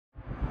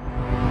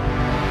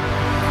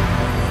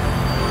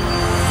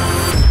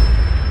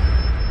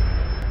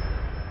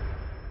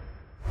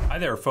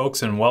Hi there,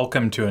 folks, and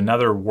welcome to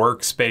another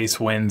Workspace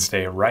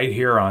Wednesday right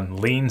here on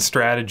Lean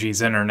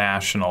Strategies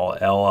International,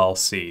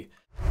 LLC.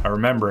 Now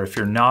remember, if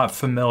you're not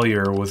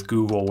familiar with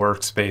Google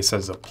Workspace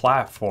as a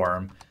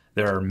platform,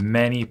 there are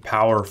many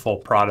powerful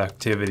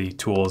productivity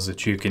tools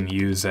that you can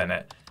use in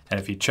it. And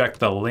if you check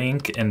the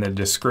link in the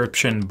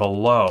description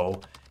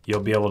below, you'll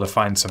be able to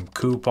find some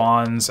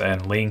coupons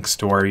and links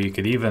to where you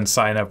could even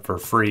sign up for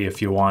free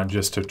if you want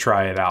just to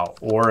try it out.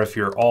 Or if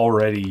you're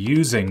already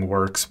using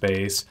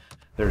Workspace,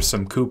 there's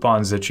some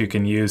coupons that you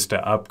can use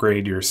to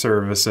upgrade your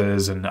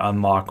services and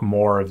unlock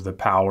more of the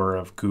power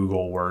of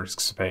Google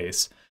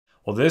Workspace.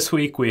 Well, this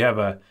week we have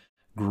a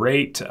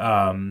great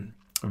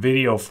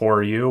video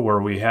for you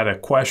where we had a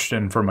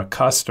question from a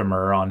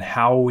customer on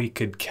how we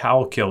could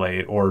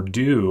calculate or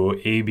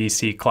do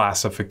ABC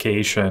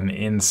classification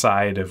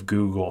inside of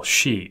Google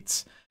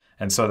Sheets.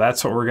 And so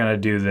that's what we're going to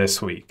do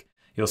this week.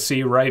 You'll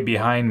see right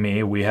behind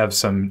me we have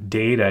some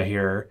data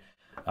here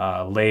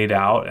laid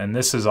out, and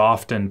this is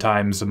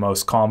oftentimes the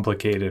most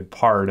complicated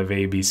part of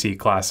ABC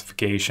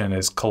classification,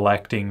 is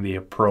collecting the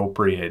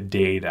appropriate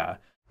data.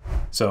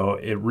 So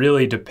it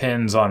really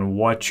depends on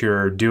what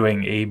you're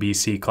doing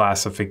ABC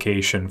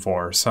classification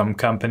for. Some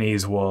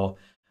companies will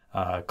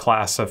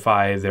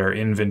classify their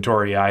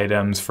inventory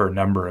items for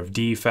number of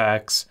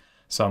defects.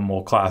 Some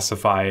will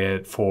classify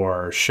it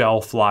for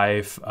shelf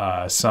life.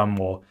 Some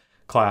will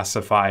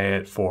classify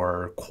it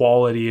for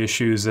quality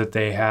issues that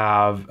they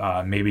have,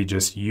 maybe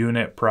just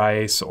unit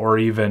price, or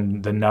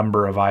even the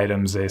number of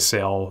items they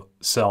sell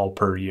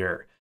per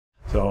year.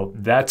 So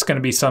that's going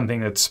to be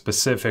something that's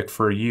specific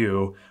for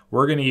you.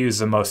 We're going to use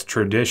the most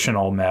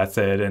traditional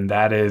method, and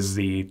that is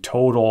the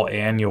total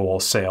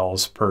annual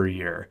sales per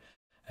year.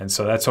 And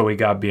so that's what we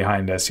got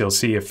behind us. You'll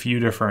see a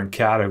few different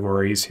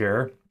categories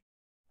here.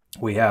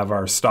 We have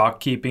our stock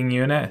keeping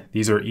unit.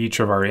 These are each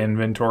of our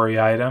inventory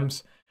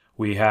items.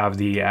 We have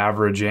the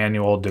average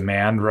annual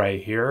demand right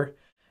here,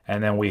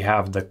 and then we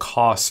have the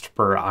cost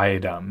per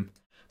item.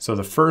 So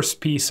the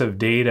first piece of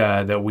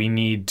data that we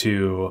need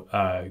to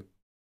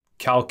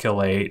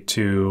calculate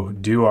to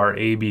do our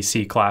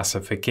ABC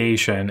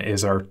classification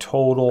is our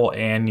total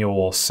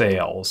annual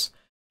sales.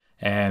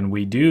 And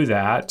we do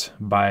that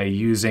by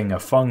using a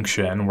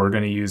function. We're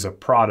going to use a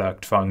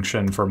product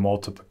function for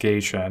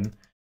multiplication,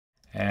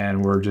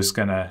 and we're just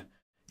going to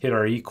hit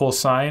our equal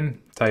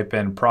sign, type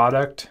in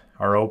product,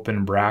 our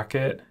open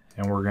bracket,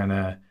 and we're going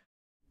to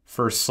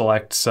first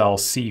select cell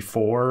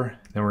C4,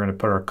 then we're going to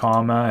put our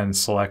comma and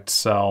select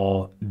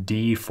cell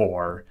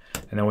D4.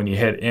 And then when you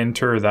hit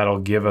enter, that'll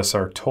give us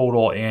our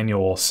total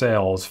annual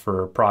sales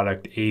for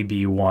product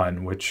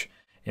AB1, which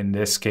in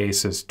this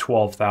case is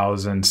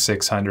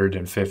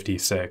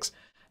 $12,656.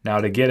 Now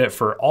to get it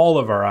for all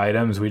of our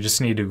items, we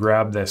just need to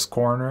grab this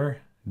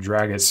corner,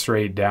 drag it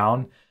straight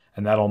down,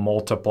 and that'll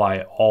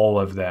multiply all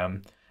of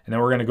them. And then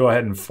we're going to go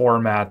ahead and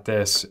format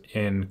this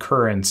in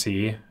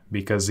currency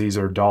because these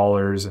are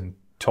dollars and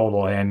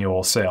total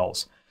annual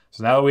sales.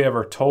 So now that we have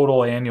our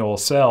total annual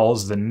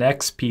sales, the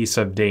next piece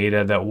of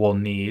data that we'll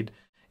need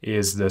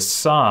is the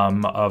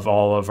sum of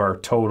all of our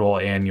total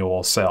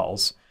annual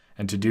sales.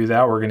 And to do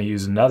that, we're going to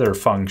use another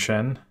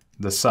function,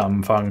 the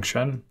sum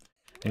function.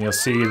 And you'll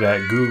see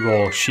that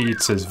Google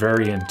Sheets is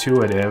very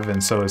intuitive.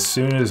 And so as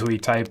soon as we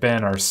type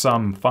in our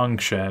sum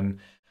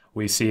function,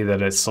 we see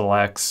that it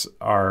selects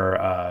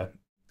our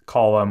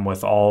column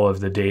with all of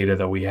the data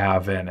that we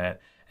have in it.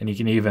 And you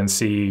can even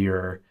see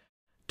your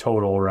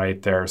total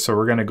right there. So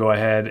we're going to go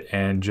ahead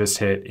and just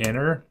hit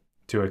enter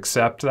to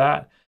accept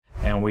that.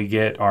 And we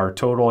get our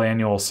total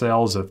annual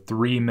sales of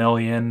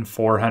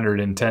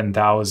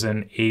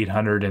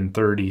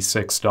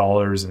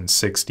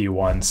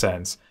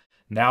 $3,410,836.61.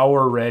 Now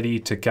we're ready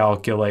to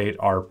calculate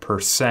our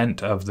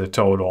percent of the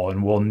total.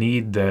 And we'll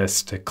need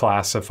this to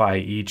classify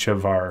each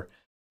of our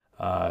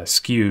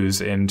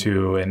SKUs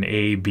into an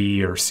A,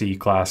 B, or C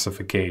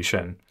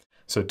classification.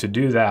 So to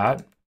do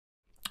that,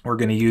 we're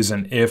going to use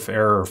an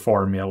if-error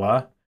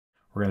formula.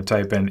 We're going to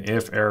type in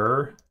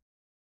if-error,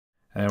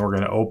 and then we're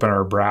going to open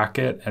our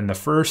bracket. And the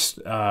first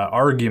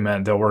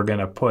argument that we're going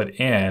to put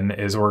in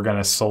is we're going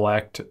to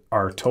select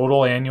our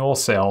total annual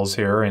sales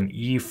here in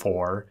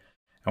E4,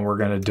 and we're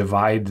going to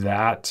divide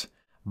that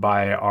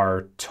by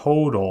our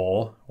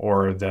total,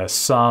 or the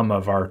sum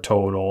of our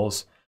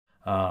totals,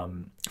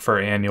 for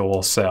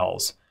annual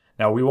sales.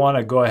 Now we want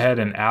to go ahead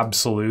and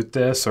absolute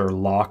this or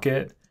lock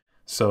it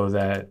so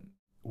that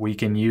we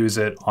can use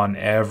it on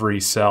every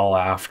cell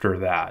after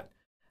that.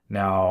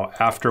 Now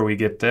after we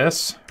get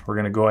this, we're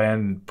going to go ahead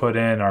and put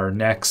in our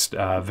next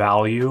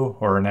value,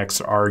 or our next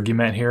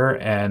argument here,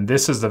 and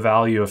this is the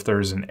value if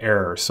there's an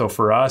error. So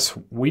for us,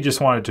 we just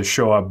want it to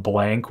show up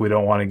blank. We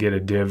don't want to get a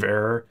div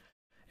error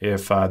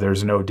if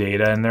there's no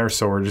data in there.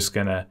 So we're just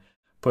going to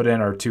put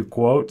in our two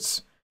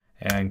quotes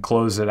and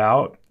close it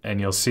out,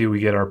 and you'll see we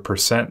get our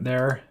percent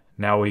there.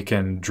 Now we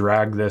can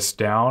drag this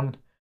down,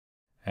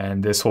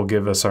 and this will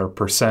give us our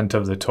percent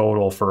of the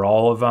total for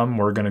all of them.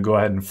 We're going to go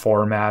ahead and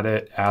format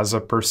it as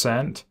a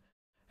percent,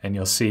 and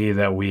you'll see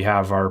that we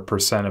have our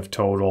percent of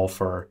total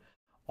for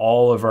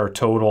all of our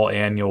total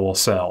annual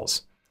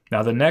sales.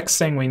 Now the next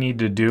thing we need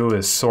to do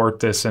is sort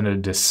this in a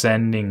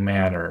descending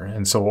manner.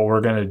 And so what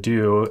we're going to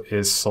do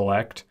is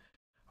select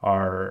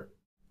our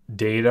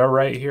data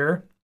right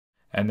here.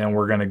 And then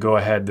we're going to go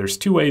ahead. There's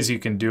two ways you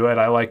can do it.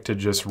 I like to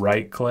just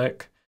right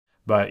click,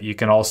 but you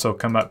can also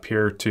come up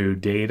here to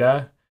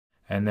data,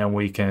 and then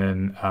we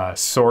can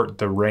sort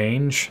the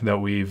range that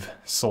we've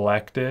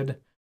selected.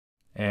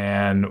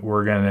 And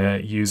we're going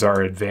to use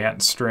our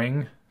advanced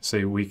string.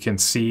 So we can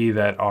see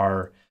that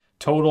our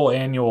total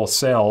annual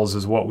sales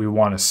is what we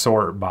want to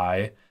sort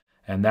by,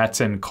 and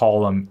that's in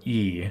column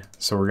E.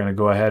 So we're going to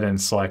go ahead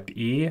and select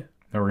E, and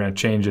we're going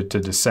to change it to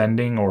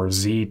descending, or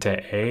Z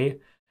to A,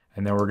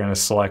 and then we're going to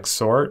select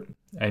sort,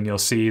 and you'll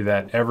see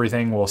that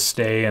everything will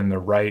stay in the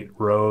right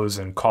rows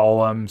and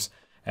columns,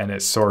 and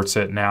it sorts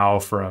it now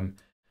from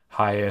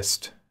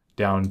highest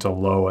down to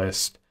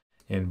lowest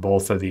in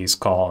both of these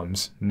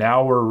columns.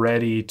 Now we're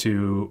ready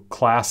to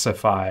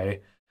classify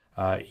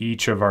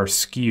each of our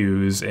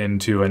SKUs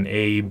into an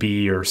A,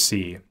 B, or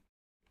C.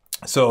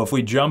 So if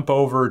we jump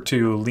over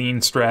to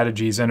Lean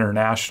Strategies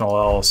International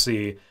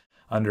LLC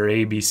under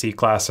ABC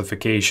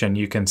classification,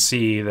 you can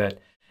see that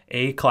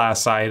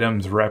A-class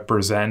items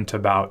represent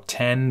about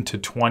 10 to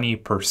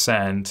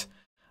 20%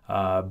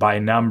 by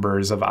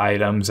numbers of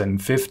items, and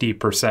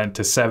 50%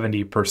 to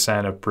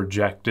 70% of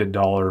projected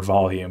dollar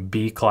volume.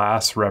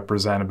 B-class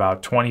represent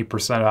about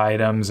 20% of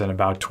items and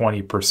about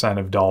 20%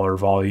 of dollar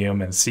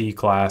volume, and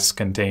C-class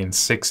contains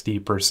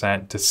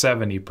 60% to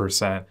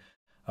 70%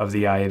 of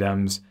the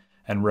items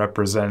and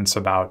represents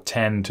about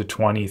 10 to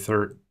 20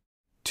 to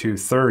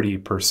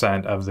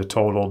 30% of the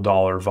total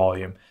dollar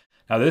volume.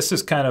 Now this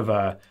is kind of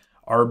a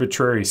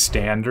arbitrary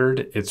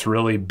standard. It's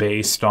really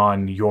based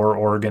on your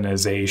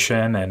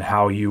organization and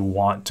how you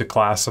want to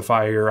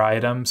classify your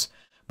items,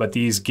 but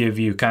these give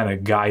you kind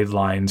of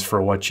guidelines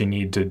for what you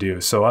need to do.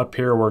 So up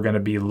here we're going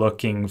to be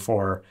looking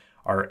for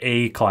our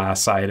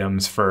A-class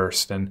items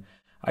first, and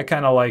I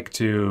kind of like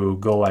to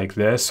go like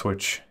this,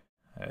 which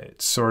it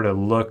sort of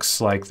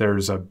looks like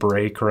there's a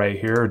break right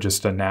here,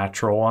 just a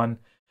natural one.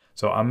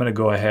 So I'm going to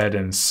go ahead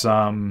and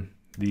sum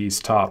these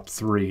top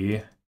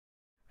three,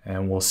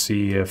 and we'll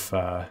see if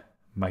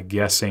my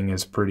guessing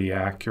is pretty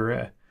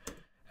accurate.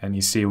 And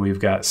you see we've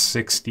got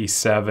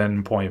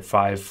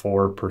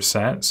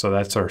 67.54%, so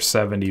that's our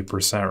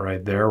 70%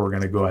 right there. We're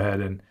going to go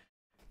ahead and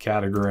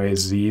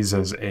categorize these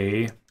as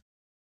A.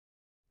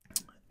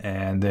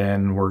 And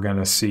then we're going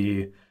to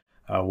see,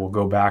 we'll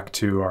go back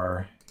to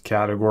our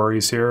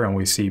categories here, and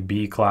we see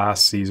B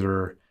class. These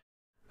are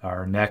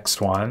our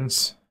next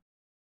ones,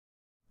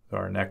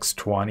 our next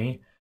 20.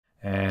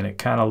 And it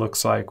kind of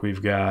looks like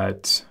we've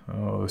got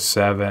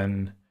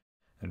 7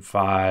 and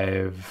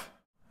 5,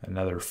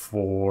 another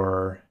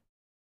 4,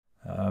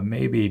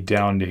 maybe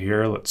down to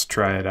here. Let's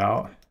try it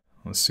out.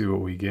 Let's see what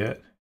we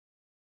get.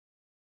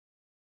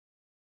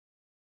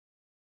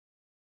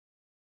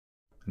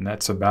 And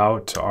that's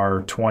about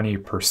our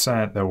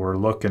 20% that we're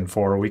looking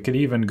for. We could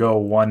even go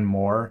one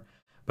more,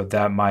 but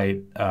that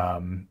might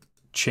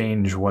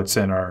change what's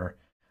in our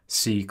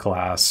C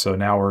class. So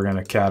now we're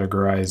going to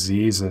categorize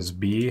these as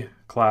B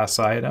class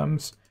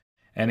items.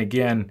 And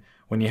again,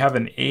 when you have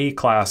an A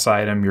class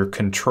item, your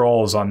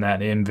controls on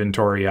that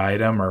inventory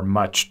item are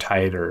much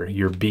tighter.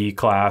 Your B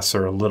class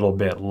are a little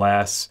bit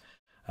less.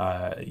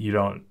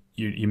 You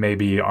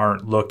maybe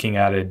aren't looking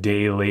at it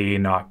daily,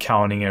 not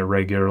counting it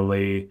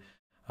regularly,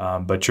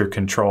 but your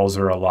controls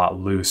are a lot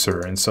looser.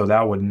 And so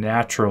that would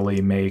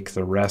naturally make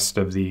the rest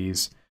of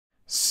these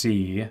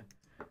C.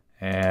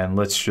 And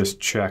let's just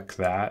check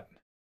that,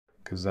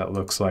 because that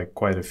looks like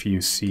quite a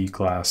few C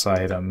class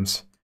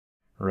items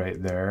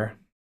right there.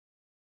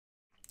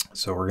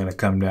 So we're going to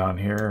come down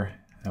here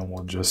and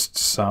we'll just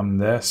sum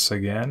this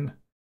again.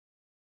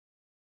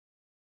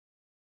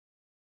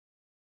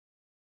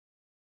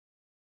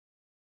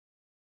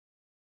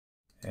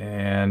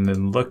 And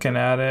then looking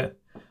at it,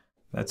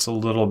 that's a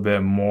little bit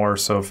more.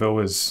 So if it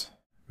was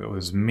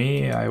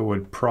me, I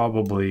would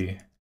probably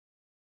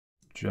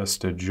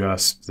just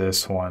adjust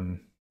this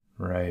one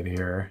right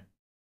here.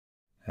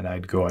 And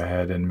I'd go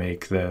ahead and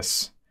make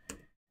this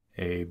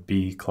a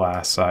B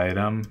class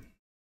item.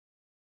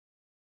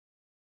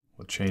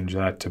 We'll change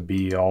that to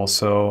B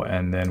also,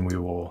 and then we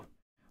will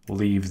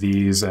leave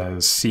these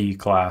as C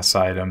class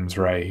items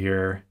right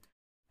here.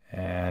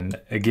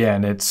 And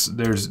again,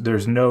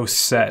 there's no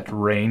set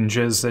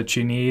ranges that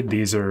you need.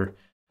 These are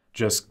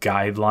just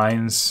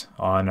guidelines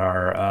on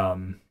our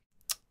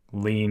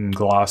Lean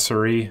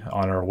glossary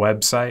on our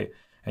website,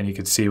 and you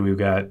can see we've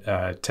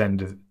got 10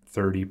 to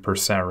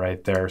 30%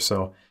 right there.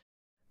 So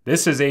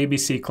this is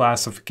ABC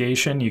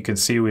classification. You can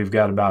see we've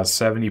got about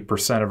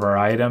 70% of our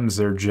items.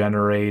 They're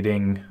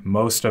generating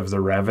most of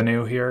the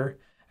revenue here,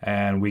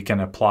 and we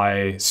can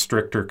apply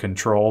stricter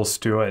controls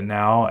to it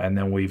now. And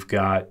then we've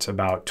got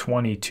about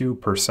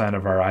 22%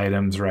 of our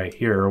items right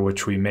here,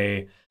 which we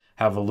may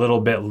have a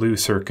little bit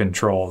looser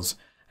controls.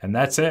 And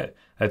that's it.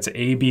 That's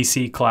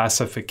ABC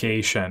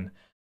classification.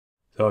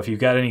 So if you've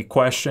got any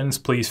questions,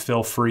 please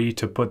feel free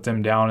to put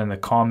them down in the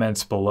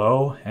comments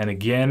below. And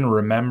again,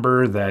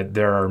 remember that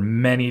there are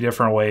many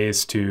different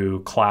ways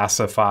to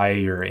classify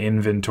your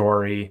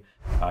inventory.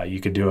 You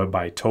could do it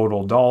by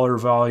total dollar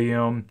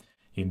volume.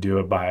 You can do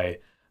it by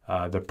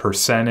the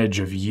percentage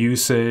of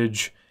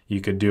usage. You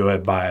could do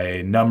it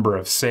by number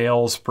of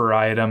sales per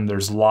item.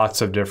 There's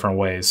lots of different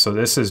ways. So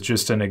this is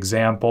just an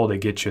example to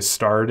get you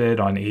started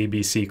on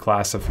ABC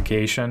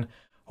classification.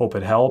 Hope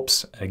it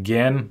helps.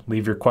 Again,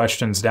 leave your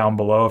questions down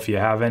below if you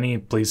have any.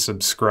 Please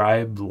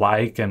subscribe,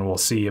 like, and we'll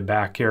see you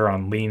back here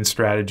on Lean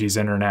Strategies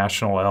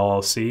International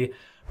LLC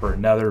for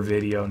another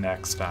video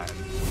next time.